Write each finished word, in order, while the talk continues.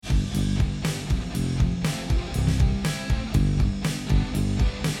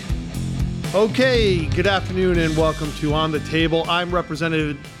Okay, good afternoon and welcome to On the Table. I'm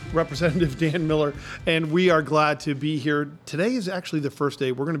Representative Dan Miller, and we are glad to be here. Today is actually the first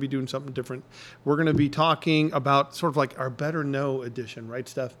day we're going to be doing something different. We're going to be talking about sort of like our Better Know edition, right,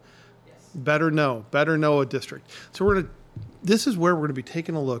 Steph? Yes. Better Know a district. So this is where we're going to be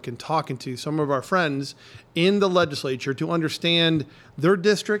taking a look and talking to some of our friends in the legislature to understand their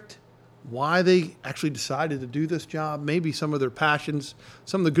district, why they actually decided to do this job, maybe some of their passions,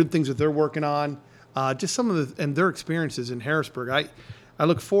 some of the good things that they're working on, just some of and their experiences in Harrisburg. I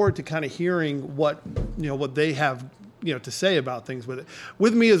look forward to kind of hearing what they have to say about things with it.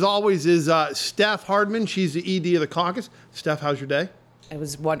 With me, as always, is Steph Hardman. She's the ED of the caucus. Steph, how's your day? It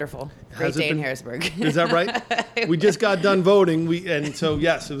was wonderful. Great day in Harrisburg. Is that right? We just got done voting. So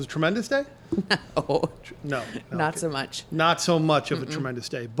yes, it was a tremendous day. No, not so much. Not so much of a tremendous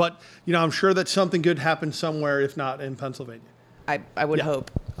day, but I'm sure that something good happened somewhere, if not in Pennsylvania. I would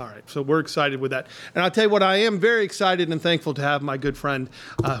hope. All right, so we're excited with that. And I'll tell you what, I am very excited and thankful to have my good friend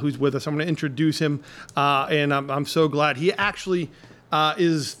who's with us. I'm going to introduce him, and I'm so glad. He actually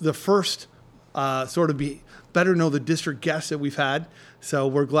is the first Better Know the District guest that we've had, so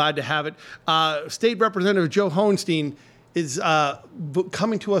we're glad to have it. State Representative Joe Hohenstein is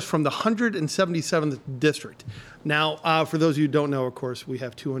coming to us from the 177th District. Now, for those of you who don't know, of course, we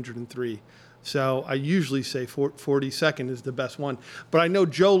have 203. So I usually say 42nd is the best one. But I know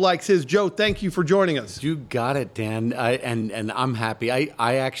Joe likes his. Joe, thank you for joining us. You got it, Dan. And I'm happy.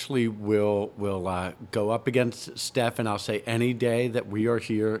 I actually will go up against Steph, and I'll say any day that we are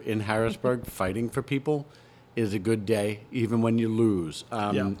here in Harrisburg fighting for people is a good day, even when you lose.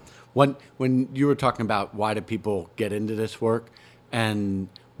 When you were talking about why do people get into this work, and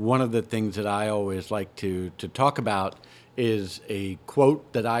one of the things that I always like to talk about is a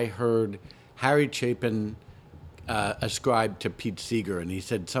quote that I heard Harry Chapin ascribed to Pete Seeger, and he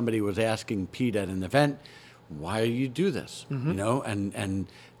said somebody was asking Pete at an event, "Why do you do this? And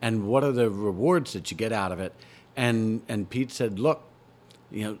what are the rewards that you get out of it?" And Pete said, "Look,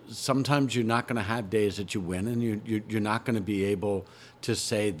 sometimes you're not going to have days that you win, and you're not going to be able to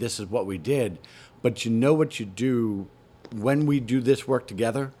say this is what we did, but you know what you do when we do this work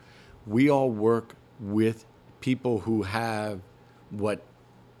together. We all work with people who have what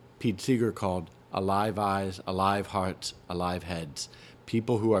Pete Seeger called alive eyes, alive hearts, alive heads.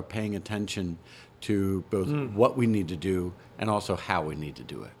 People who are paying attention to both what we need to do and also how we need to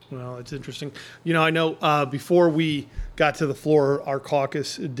do it." Well, it's interesting. I know before we got to the floor, our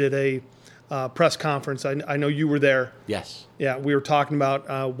caucus did a press conference. I know you were there. Yes. Yeah, we were talking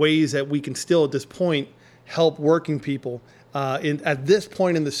about ways that we can still, at this point, help working people. At this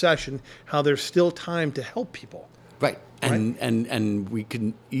point in the session, how there's still time to help people. Right. And we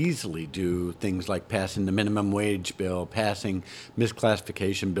can easily do things like passing the minimum wage bill, passing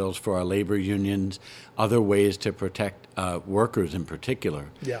misclassification bills for our labor unions, other ways to protect workers in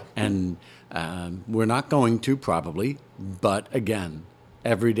particular. Yeah. And we're not going to probably, but again,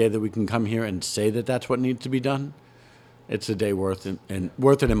 every day that we can come here and say that that's what needs to be done, it's a day worth it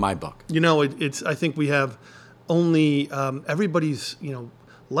in my book. I think we have only everybody's,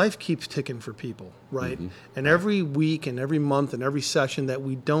 life keeps ticking for people, right? Mm-hmm. And every week and every month and every session that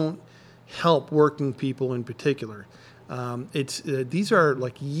we don't help working people in particular, these are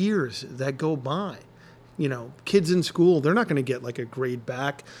like years that go by. Kids in school, they're not going to get like a grade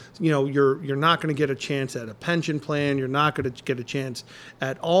back. You're not going to get a chance at a pension plan. You're not going to get a chance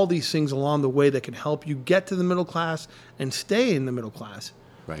at all these things along the way that can help you get to the middle class and stay in the middle class.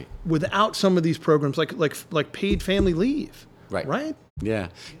 Right. Without some of these programs like paid family leave. Right. Right? Yeah.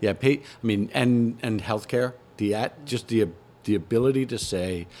 And healthcare, the ability to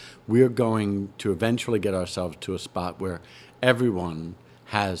say we're going to eventually get ourselves to a spot where everyone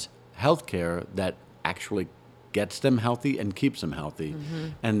has healthcare that actually gets them healthy and keeps them healthy. Mm-hmm.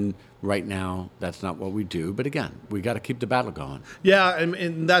 And right now, that's not what we do. But again, we got to keep the battle going. Yeah,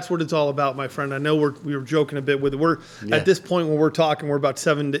 and that's what it's all about, my friend. I know we were joking a bit with it. At this point when we're talking, we're about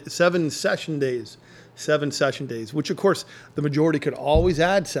seven session days. 7 session days, which of course the majority could always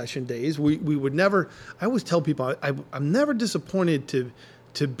add session days. We would never. I always tell people I'm never disappointed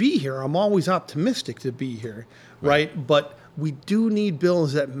to be here. I'm always optimistic to be here, right? But we do need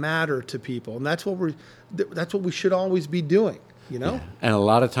bills that matter to people, and that's what we should always be doing. Yeah. And a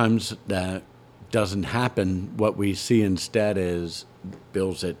lot of times that doesn't happen. What we see instead is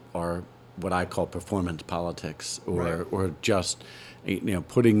bills that are what I call performance politics, or just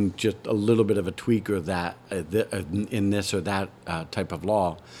putting just a little bit of a tweak or that in this or that type of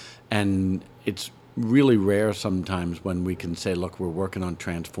law. And it's really rare sometimes when we can say, look, we're working on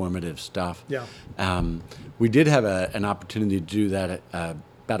transformative stuff. Yeah. We did have an opportunity to do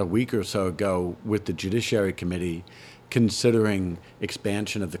that about a week or so ago with the Judiciary Committee considering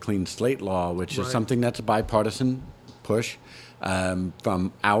expansion of the Clean Slate Law, which is something that's a bipartisan push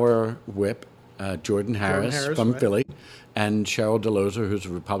from our whip, Jordan Harris from Philly, and Cheryl DeLozer, who's a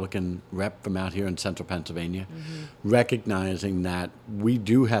Republican rep from out here in central Pennsylvania, recognizing that we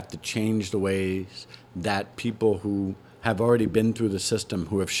do have to change the ways that people who have already been through the system,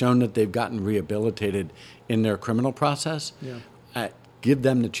 who have shown that they've gotten rehabilitated in their criminal process, give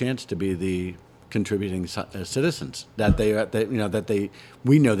them the chance to be the contributing citizens that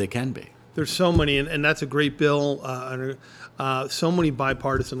we know they can be. There's so many, and that's a great bill, so many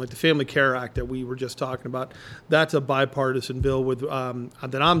bipartisan, like the Family Care Act that we were just talking about. That's a bipartisan bill with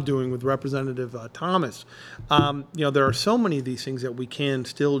that I'm doing with Representative Thomas. There are so many of these things that we can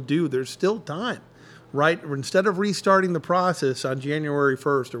still do. There's still time, right? Instead of restarting the process on January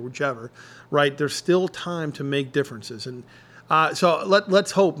 1st or whichever, right? There's still time to make differences. And so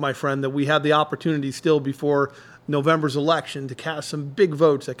let's hope, my friend, that we have the opportunity still before November's election to cast some big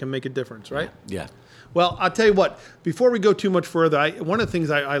votes that can make a difference, right? Yeah. Well, I'll tell you what, before we go too much further, one of the things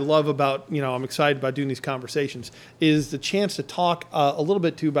I love about, I'm excited about doing these conversations is the chance to talk a little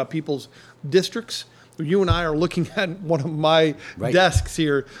bit too about people's districts. You and I are looking at one of my desks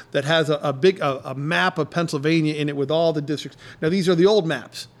here that has a big map of Pennsylvania in it with all the districts. Now, these are the old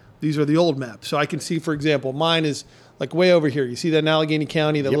maps. So I can see, for example, mine is like way over here. You see that in Allegheny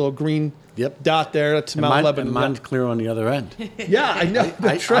County, that little green dot there? That's Mount Lebanon. And mine's clear on the other end. Yeah, I know.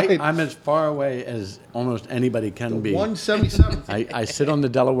 That's right. I'm as far away as almost anybody can be. 177th. I sit on the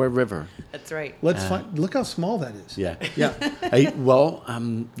Delaware River. That's right. Let's find. Look how small that is. Yeah. Yeah.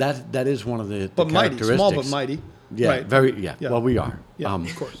 That is one of the mighty, characteristics. small but mighty. Yeah, right. very. Yeah. Well, we are. Yeah,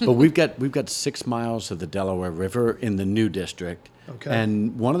 of course. But we've got 6 miles of the Delaware River in the new district. Okay.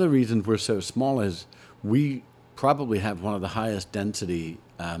 And one of the reasons we're so small is we probably have one of the highest density.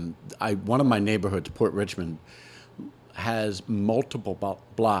 One of my neighborhoods, Port Richmond, has multiple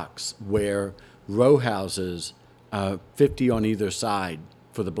blocks where row houses, 50 on either side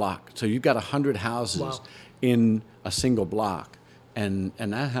for the block. So you've got 100 houses in a single block, and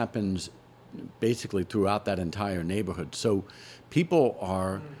that happens basically throughout that entire neighborhood. So people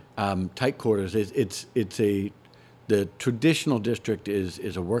are tight quarters. The traditional district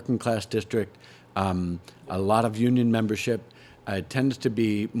is a working class district. A lot of union membership. It tends to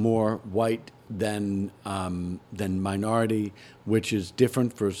be more white than minority, which is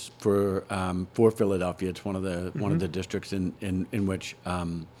different for Philadelphia. It's one of the districts in which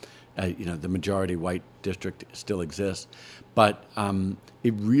the majority white district still exists, but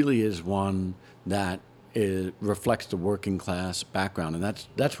it really is one that reflects the working class background, and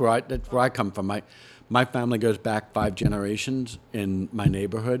that's where I come from. My family goes back 5 generations in my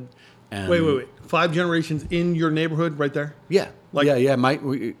neighborhood. And wait. 5 generations in your neighborhood right there? Yeah.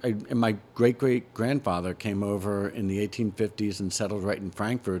 My great-great-grandfather came over in the 1850s and settled right in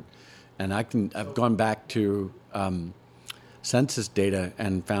Frankfurt. And I've gone back to census data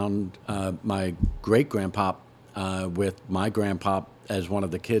and found my great-grandpa with my grandpa as one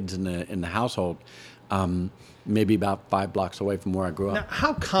of the kids in the household. Maybe about 5 blocks away from where I grew up. Now,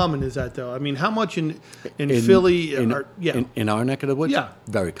 how common is that, though? I mean, how much in Philly? In our neck of the woods? Yeah.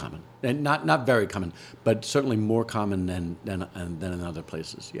 Very common. And not very common, but certainly more common than in other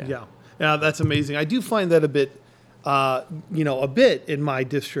places. Yeah. Yeah, that's amazing. I do find that a bit in my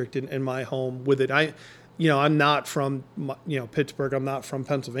district, in my home with it. I'm not from, Pittsburgh. I'm not from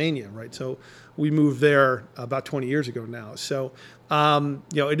Pennsylvania, right? So we moved there about 20 years ago now. So,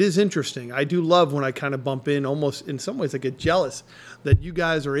 it is interesting. I do love when I kind of bump in, almost in some ways I get jealous that you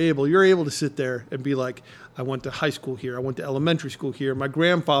guys you're able to sit there and be like, I went to high school here. I went to elementary school here. My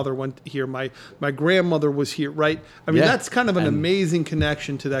grandfather went here. My grandmother was here, right? I mean, that's kind of an amazing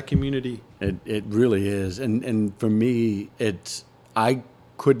connection to that community. It really is. And for me, I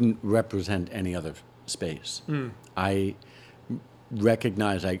couldn't represent any other space. I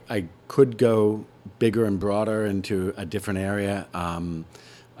recognize I could go bigger and broader into a different area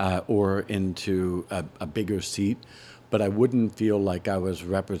or into a bigger seat, but I wouldn't feel like I was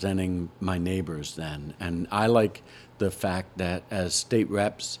representing my neighbors then. And I like the fact that as state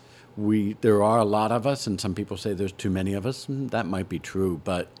reps, there are a lot of us, and some people say there's too many of us, and that might be true,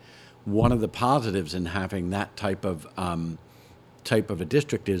 but one of the positives in having that type of a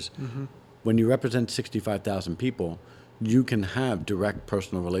district is when you represent 65,000 people, you can have direct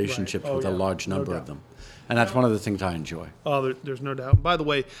personal relationships with a large number of them. And that's one of the things I enjoy. Oh, there's no doubt. By the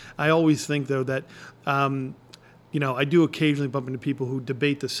way, I always think, though, that, I do occasionally bump into people who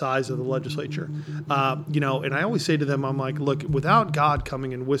debate the size of the legislature. And I always say to them, I'm like, look, without God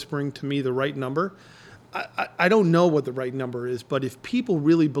coming and whispering to me the right number, I don't know what the right number is, but if people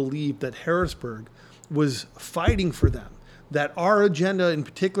really believe that Harrisburg was fighting for them, that our agenda in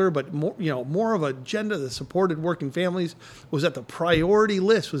particular, but more of an agenda that supported working families, was that the priority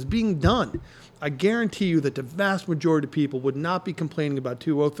list was being done, I guarantee you that the vast majority of people would not be complaining about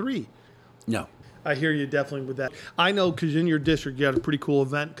 203. No. I hear you definitely with that. I know because in your district you have a pretty cool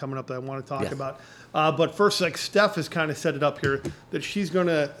event coming up that I want to talk Yes. about. But first, like Steph has kind of set it up here, that she's going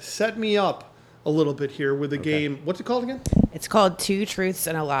to set me up a little bit here with a game. What's it called again? It's called Two Truths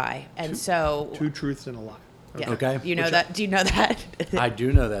and a Lie. And Two Truths and a Lie. yeah. Okay. You know that? Do you know that? I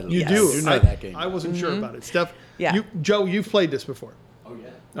do know that. You I do. do know that game. I wasn't sure about it. Steph, Yeah. Joe, you've played this before. Oh, yeah.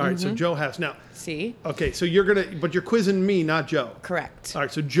 All right, so Joe has. Now, See? okay, so but you're quizzing me, not Joe. Correct. All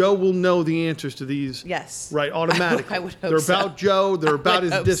right, so Joe will know the answers to these. Yes. Right, automatically. I would hope They're so. about Joe. They're about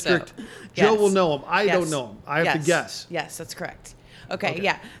his hope district. so. Joe Yes. will know them. I Yes. don't know them. I have to Yes. guess. Yes, that's correct. Okay,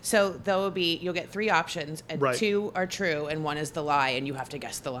 yeah. So you'll get 3 options, and Right. 2 are true, and 1 is the lie, and you have to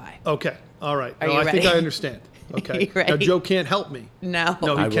guess the lie. Okay, all right. Are No, you I think ready? I understand. Okay. You ready? Now, Joe can't help me. No.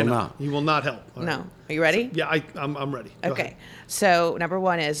 No, he I will cannot. not. He will not help. All right. No. Are you ready? Yeah, I'm ready. Go Okay. ahead. So number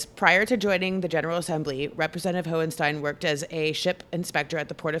 1 is, prior to joining the General Assembly, Representative Hohenstein worked as a ship inspector at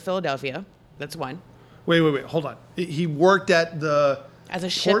the Port of Philadelphia. That's 1. Wait. Hold on. He worked at the As a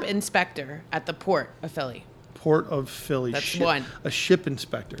ship Port- inspector at the Port of Philly. Port of Philly. That's Ship- 1. A ship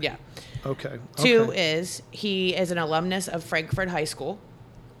inspector. Yeah. Okay. 2 okay. is, he is an alumnus of Frankfurt High School.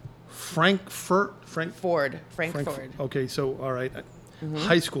 Frankfurt. Frankfurt. Okay, so all right.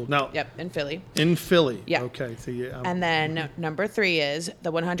 High school. Now, Yep, in Philly. in Philly. Yeah. Okay. So yeah. And then number 3 is,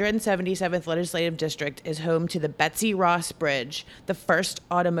 the 177th Legislative District is home to the Betsy Ross Bridge, the first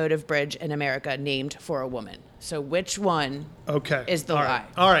automotive bridge in America named for a woman. So which one Okay. is the All lie? right.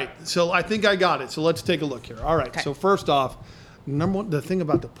 All right. So I think I got it. So let's take a look here. All right. Okay. So first off, number one, the thing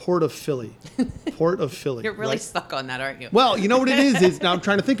about the Port of Philly. Port of Philly. You're really right? stuck on that, aren't you? Well, you know what it is now I'm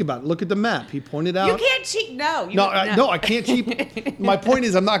trying to think about it. Look at the map. He pointed out. You can't cheat. No. No, I can't cheat. My point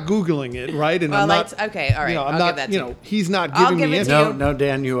is, I'm not Googling it, right? And Well, I'm not. that's okay. All right. You know, I'm I'll not. give that to You you. know, he's not I'll giving give me it to answers. you. No,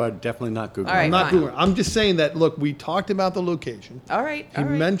 Dan, you are definitely not Googling. All right. I'm not fine. Googling. I'm just saying that. Look, we talked about the location. All right. He All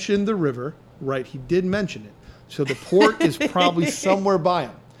right. mentioned the river, right? He did mention it. So the port is probably somewhere by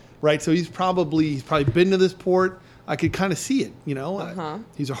him, right? So he's probably been to this port. I could kind of see it, you know.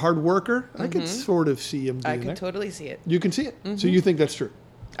 He's a hard worker. I could sort of see him being I can there. totally see it. You can see it. So you think that's true?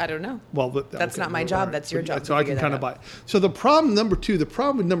 I don't know. Well, That's not my job. That's your job So to I can figure kind that of buy it. So the problem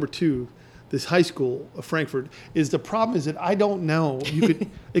with number two, this high school of Frankfurt, is the problem is that I don't know.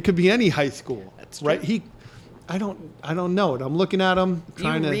 It could be any high school, That's right? true. I don't know it. I'm looking at him,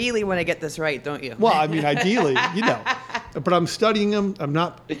 trying You to. really want to get this right, don't you? Well, I mean, ideally, you know, but I'm studying him. I'm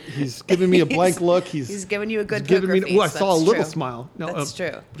not. He's giving me a blank look. He's giving you a good giving poker me. face. Well, I saw a That's little true. smile. No, That's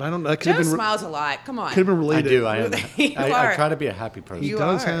true. But I don't know. That could Joe have been. smiles a lot. Come on. Could have been I related. do. I am. You I are. try to be a happy person. He You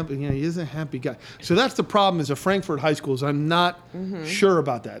does are. have. Yeah, he is a happy guy. So that's the problem. Is a Frankfurt high schools. I'm not sure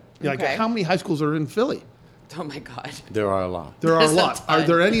about that. Like, Okay. how many high schools are in Philly? Oh my God. There are a lot. There are a There's a lot. Are ton.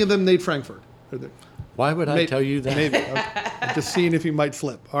 there any of them named Frankfurt? Are there? Why would I tell you that? Maybe. I'm just seeing if he might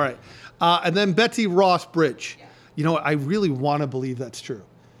slip. All right. And then Betsy Ross Bridge. You know what? I really want to believe that's true.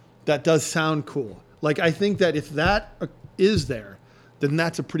 That does sound cool. Like, I think that if that is there, then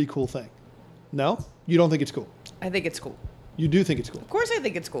that's a pretty cool thing. No? You don't think it's cool? I think it's cool. You do think it's cool? Of course I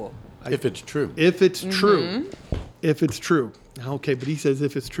think it's cool. If it's true. If it's true. If it's true. Okay, but he says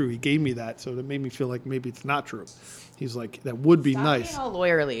if it's true. He gave me that, so that made me feel like maybe it's not true. He's like, that would be Stop nice. being all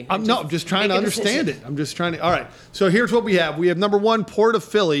lawyerly. I'm just trying to make a understand decision. it. I'm just trying to. All right. So here's what we have. We have number one, Port of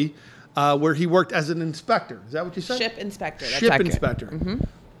Philly, where he worked as an inspector. Is that what you said? Ship inspector. That's Ship accurate. inspector.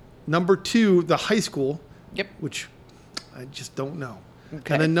 Number 2, the high school, Yep. which I just don't know.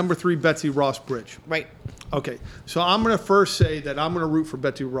 Okay. And then number 3, Betsy Ross Bridge. Right. Okay. So I'm going to first say that I'm going to root for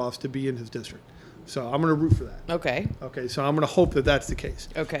Betsy Ross to be in his district. So I'm going to root for that. Okay. Okay. So I'm going to hope that that's the case.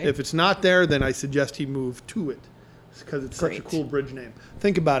 Okay. If it's not there, then I suggest he move to it because it's such a Great. cool bridge name.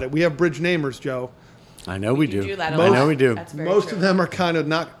 Think about it. We have bridge namers, Joe. I know we You do. do that a I lot. know we do. That's very Most true. of them are kind of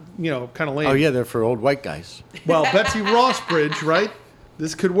not, kind of lame. Oh, yeah, they're for old white guys. Well, Betsy Ross Bridge, right?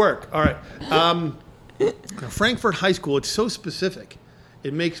 This could work. All right. Frankfurt High School, it's so specific.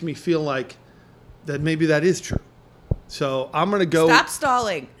 It makes me feel like that maybe that is true. So I'm going to go. Stop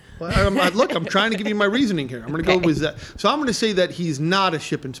stalling. Well, look, I'm trying to give you my reasoning here. I'm going to go with that. So I'm going to say that he's not a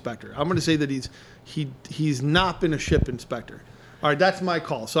ship inspector. I'm going to say that he's not been a ship inspector. All right, that's my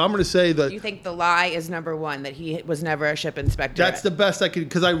call. So I'm going to say that You think the lie is number 1, that he was never a ship inspector? that's the best I could,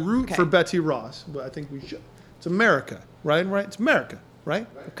 because I root Okay. for Betsy Ross, but I think we should. It's America, right? Right? It's America, right?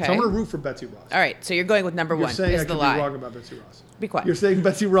 Okay. So I'm going to root for Betsy Ross. All right, so you're going with number You're 1 saying is I the could lie. be wrong about Betsy Ross. Be quiet. You're saying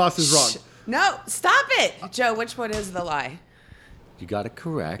Betsy Ross is wrong. No, stop it. Joe, which one is the lie? You got it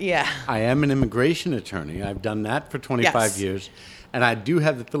correct. Yeah. I am an immigration attorney. I've done that for 25 Yes. years. And I do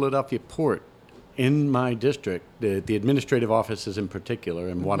have the Philadelphia port in my district, the administrative offices in particular,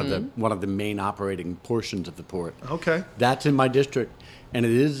 and one of the main operating portions of the port. Okay. That's in my district. And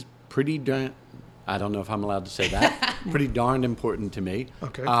it is pretty darn, I don't know if I'm allowed to say that, pretty darn important to me.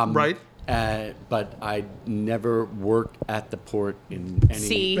 Okay, right. But I never worked at the port in any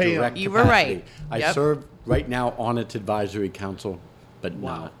See, direct you were capacity. right. I Yep. serve right now on its advisory council, but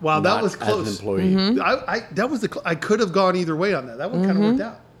not, Wow, that not was as an close. employee. That was I could have gone either way on that. That one kind of worked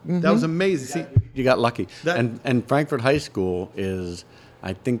out. That was amazing. See, You got lucky. That- And Frankfurt High School is,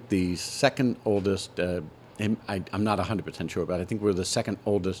 I think, the second oldest. I'm not 100% sure, but I think we're the second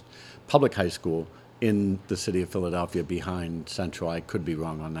oldest public high school in the city of Philadelphia, behind Central. I could be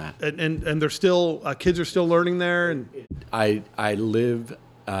wrong on that. and they're still kids are still learning there, and I live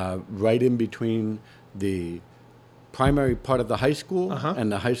right in between the primary part of the high school and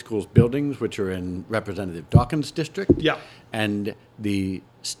the high school's buildings, which are in Representative Dawkins' district. Yeah. And the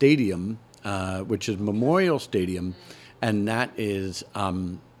stadium, which is Memorial Stadium, and that is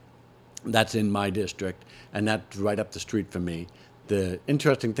that's in my district, and that's right up the street from me. The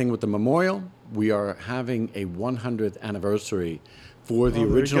interesting thing with the memorial, we are having a 100th anniversary for the there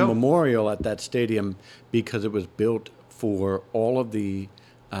you original go. memorial at that stadium, because it was built for all of the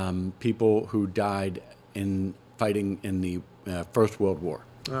people who died in fighting in the First World War.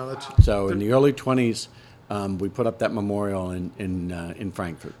 that's, So in the early 20s, we put up that memorial in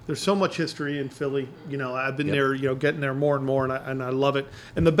Frankfurt. there's so much history in Philly. You know, I've been there. You know, getting there more and more, and I love it.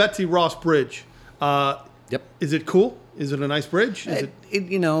 And the Betsy Ross Bridge. Yep. Is it cool? Is it a nice bridge? Is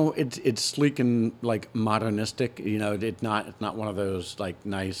It's sleek and like modernistic. You know, it's not one of those like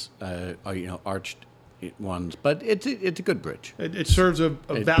nice arched ones, but it's a good bridge. it serves a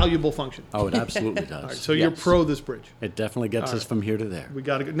valuable function. Oh, it absolutely does. All right, so you're Yes. pro this bridge. It definitely gets us from here to there. We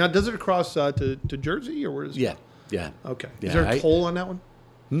got to go. Now, does it cross to Jersey, or where is it? Yeah. Okay. Yeah, Is there a toll on that one?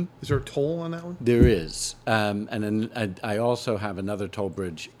 Is there a toll on that one? There is, and then I also have another toll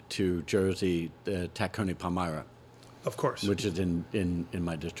bridge to Jersey, Tacony Palmyra, Of course. which is in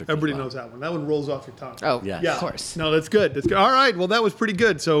my district. as Everybody well. knows that one. That one rolls off your tongue. Oh, Yes. Yeah. of course. No, that's good. That's good. All right. Well, that was pretty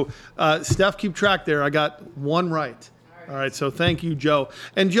good. So, Steph, keep track there. I got one right. All right. So thank you, Joe.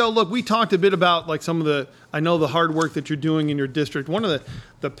 And Joe, look, we talked a bit about like some of the hard work that you're doing in your district. One of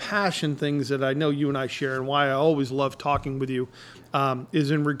the passion things that I know you and I share, and why I always love talking with you, is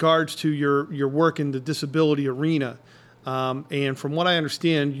in regards to your work in the disability arena. And from what I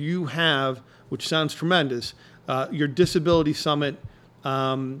understand, you have, which sounds tremendous, your disability summit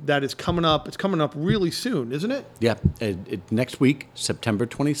that is coming up. It's coming up really soon, isn't it? Yeah, next week, September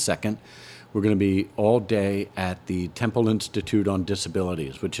 22nd, we're going to be all day at the Temple Institute on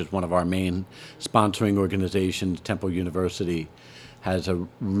Disabilities, which is one of our main sponsoring organizations. Temple University has a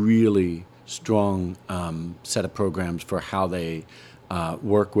really strong set of programs for how they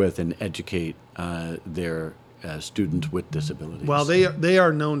work with and educate their students with disabilities. Well, they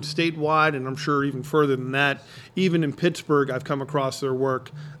are known statewide, and I'm sure even further than that. Even in Pittsburgh, I've come across their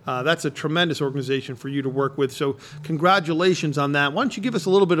work. That's a tremendous organization for you to work with. So congratulations on that. Why don't you give us a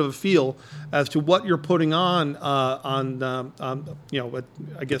little bit of a feel as to what you're putting on I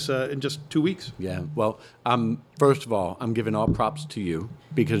guess in just 2 weeks. Yeah. Well, first of all, I'm giving all props to you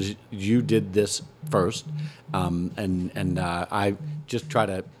because you did this first, and I just try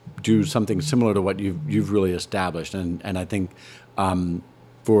to do something similar to what you've really established, and I think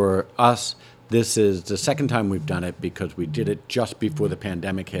for us, this is the second time we've done it because we did it just before the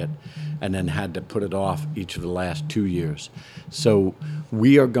pandemic hit and then had to put it off each of the last 2 years. So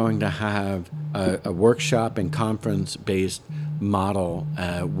we are going to have a workshop and conference-based model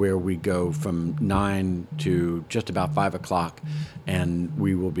where we go from 9 to just about 5 o'clock, and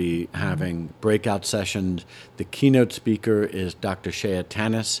we will be having breakout sessions. The keynote speaker is Dr. Shea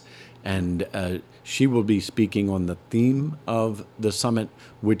Tanis, and she will be speaking on the theme of the summit,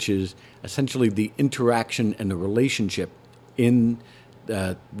 which is essentially the interaction and the relationship with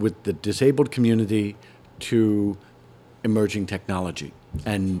the disabled community to emerging technology,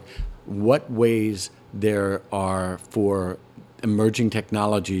 and what ways there are for emerging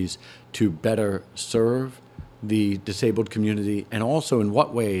technologies to better serve the disabled community, and also in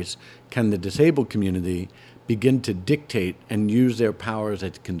what ways can the disabled community begin to dictate and use their powers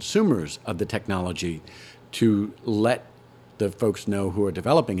as consumers of the technology to let the folks know who are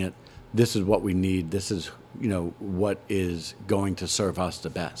developing it, this is what we need, this is what is going to serve us the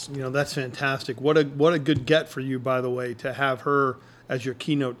best. That's fantastic. What a good get for you, by the way, to have her as your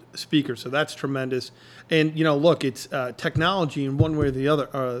keynote speaker. So that's tremendous. And, look, it's technology in one way or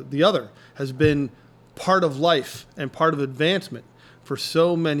the other has been part of life and part of advancement for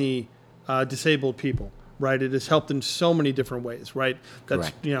so many disabled people, right? It has helped in so many different ways, right?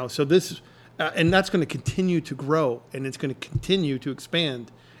 That's, Correct. so this, and that's going to continue to grow, and it's going to continue to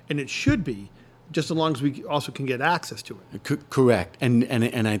expand, and it should be, just as long as we also can get access to it. Correct. And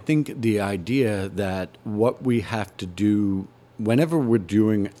I think the idea that what we have to do whenever we're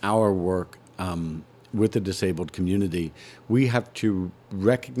doing our work with the disabled community, we have to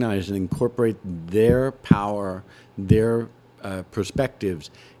recognize and incorporate their power, their perspectives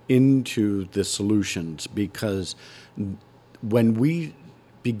into the solutions. Because when we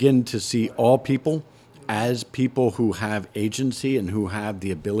begin to see all people as people who have agency and who have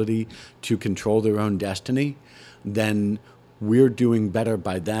the ability to control their own destiny, then we're doing better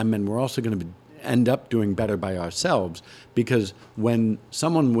by them, and we're also going to end up doing better by ourselves. Because when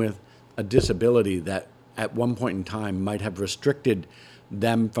someone with a disability that at one point in time might have restricted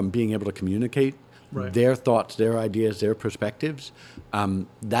them from being able to communicate their thoughts, their ideas, their perspectives,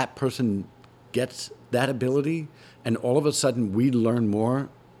 that person gets that ability, and all of a sudden we learn more,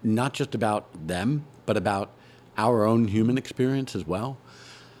 not just about them, but about our own human experience as well.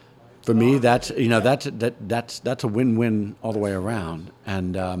 For me, that's a win-win all the way around,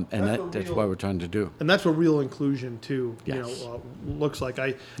 and that's what we're trying to do. And that's what real inclusion too, Yes. looks like.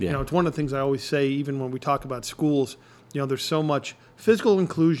 It's one of the things I always say, even when we talk about schools. There's so much physical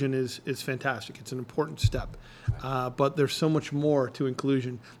inclusion is fantastic. It's an important step, but there's so much more to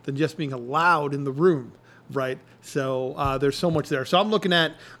inclusion than just being allowed in the room. Right. So there's so much there. So I'm looking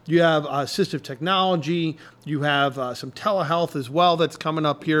at, you have assistive technology, you have some telehealth as well that's coming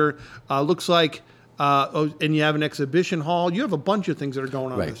up here. Looks like, and you have an exhibition hall. You have a bunch of things that are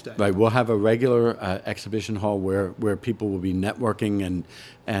going on this day. Right. We'll have a regular exhibition hall where people will be networking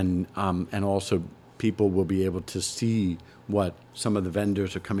and also people will be able to see what some of the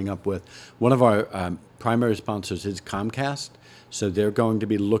vendors are coming up with. One of our primary sponsors is Comcast. So they're going to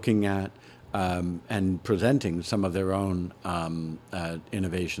be looking at and presenting some of their own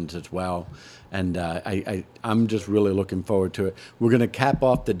innovations as well. And I'm just really looking forward to it. We're going to cap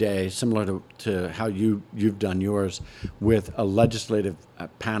off the day, similar to how you've done yours, with a legislative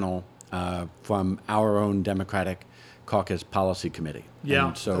panel from our own Democratic Caucus Policy Committee. Yeah,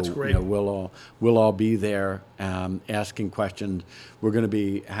 and so, that's great. We'll all be there asking questions. We're going to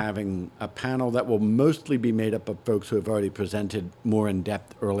be having a panel that will mostly be made up of folks who have already presented more in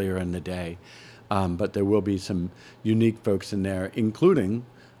depth earlier in the day. But there will be some unique folks in there, including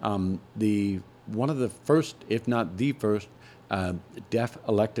one of the first, if not the first, deaf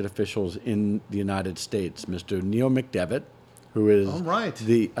elected officials in the United States, Mr. Neil McDevitt, who is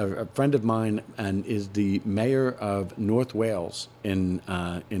a friend of mine and is the mayor of North Wales in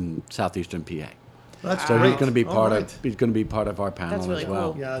southeastern PA. That's so great. he's going to be part of our panel That's really as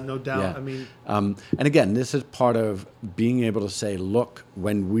well. cool. Yeah, no doubt. Yeah. I mean, and again, this is part of being able to say, look,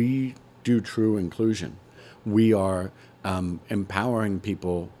 when we do true inclusion, we are empowering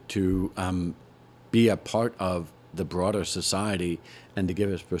people to be a part of the broader society and to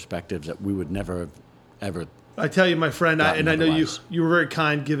give us perspectives that we would never have ever. I tell you, my friend, I know otherwise. you were very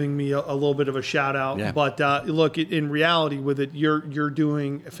kind giving me a little bit of a shout out. Yeah. But look, in reality, with it, you're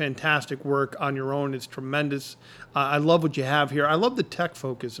doing fantastic work on your own. It's tremendous. I love what you have here. I love the tech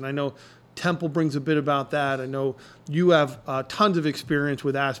focus, and I know Temple brings a bit about that. I know you have tons of experience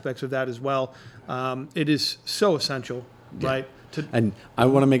with aspects of that as well. It is so essential, right? And I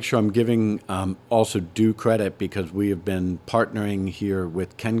want to make sure I'm giving also due credit, because we have been partnering here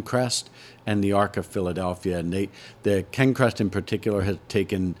with KenCrest and the Arc of Philadelphia. And the KenCrest in particular has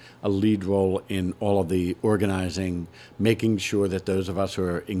taken a lead role in all of the organizing, making sure that those of us who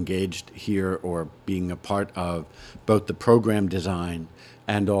are engaged here or being a part of both the program design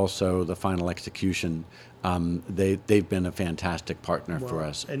and also the final execution, they've been a fantastic partner for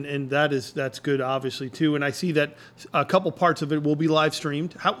us. And that's good, obviously, too. And I see that a couple parts of it will be live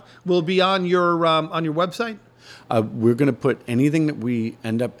streamed. How will it be on your website? We're going to put anything that we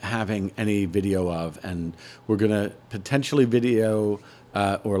end up having any video of, and we're going to potentially video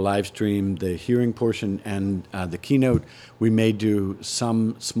or live stream the hearing portion and the keynote. We may do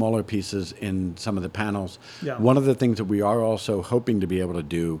some smaller pieces in some of the panels. Yeah. One of the things that we are also hoping to be able to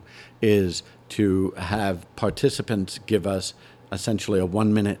do is to have participants give us essentially a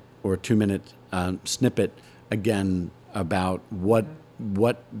 1 minute or 2 minute snippet again about what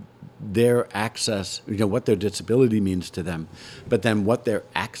their access, what their disability means to them, but then what their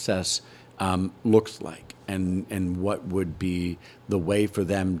access looks like, and what would be the way for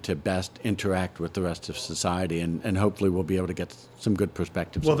them to best interact with the rest of society, and hopefully we'll be able to get some good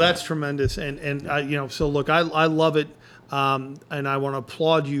perspectives. Well, on that's that. tremendous, and so look, I love it, and I want to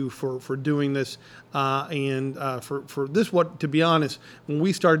applaud you for doing this, and for this. What, to be honest, when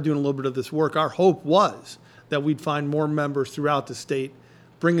we started doing a little bit of this work, our hope was that we'd find more members throughout the state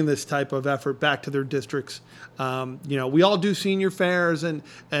bringing this type of effort back to their districts. We all do senior fairs and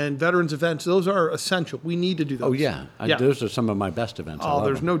veterans events. Those are essential. We need to do those. Oh, yeah. Those are some of my best events. Oh,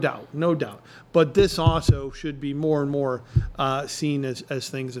 there's no doubt. But this also should be more and more seen as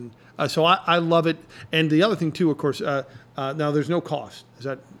things. And so I love it. And the other thing, too, of course, now there's no cost. Is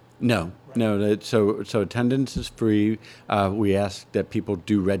that? No. So attendance is free. We ask that people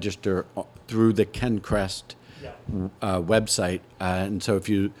do register through the KenCrest website. And so if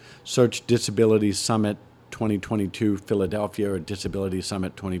you search Disability Summit 2022 Philadelphia or Disability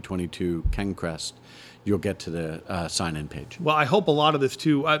Summit 2022 KenCrest, you'll get to the sign-in page. Well, I hope a lot of this,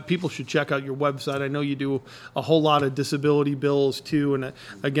 too, people should check out your website. I know you do a whole lot of disability bills, too. And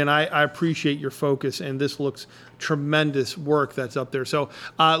again, I appreciate your focus, and this looks tremendous work that's up there. So,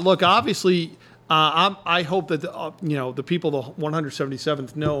 look, obviously, I hope that the people, the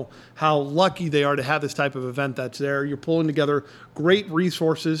 177th, know how lucky they are to have this type of event that's there. You're pulling together great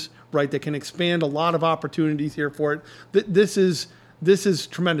resources, right, that can expand a lot of opportunities here for it. This is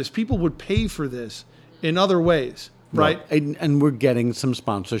tremendous. People would pay for this in other ways, right? Well, and we're getting some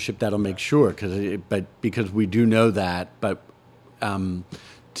sponsorship that'll make sure, because we do know that. But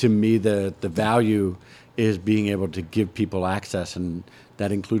to me, the value is being able to give people access, and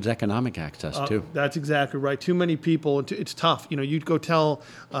that includes economic access too. That's exactly right. Too many people, it's tough. You'd go tell,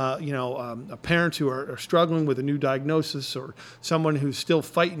 parents who are struggling with a new diagnosis, or someone who's still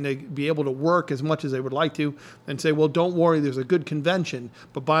fighting to be able to work as much as they would like to, and say, well, don't worry, there's a good convention,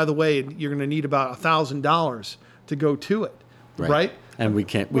 but by the way, you're going to need about $1,000 to go to it, right? And we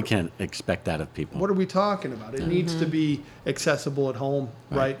can't expect that of people. What are we talking about? It needs to be accessible at home,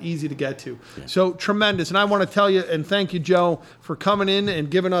 right? Easy to get to. Yeah. So tremendous. And I want to tell you and thank you, Joe, for coming in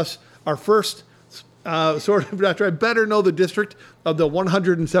and giving us our first sort of, after I better know the district of the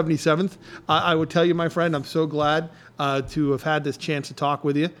 177th. I would tell you, my friend, I'm so glad to have had this chance to talk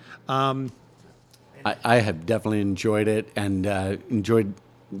with you. I have definitely enjoyed it, and enjoyed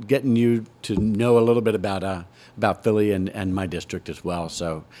getting you to know a little bit about Philly and my district as well.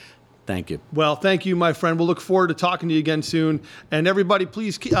 So thank you. Well, thank you, my friend. We'll look forward to talking to you again soon. And everybody,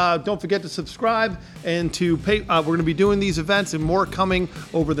 please don't forget to subscribe and to pay. We're going to be doing these events and more coming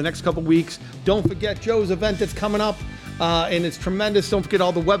over the next couple weeks. Don't forget Joe's event that's coming up, and it's tremendous. Don't forget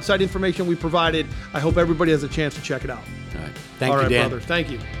all the website information we provided. I hope everybody has a chance to check it out. All right. Thank you, Dan. All right, brother.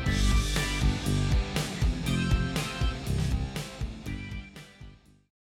 Thank you.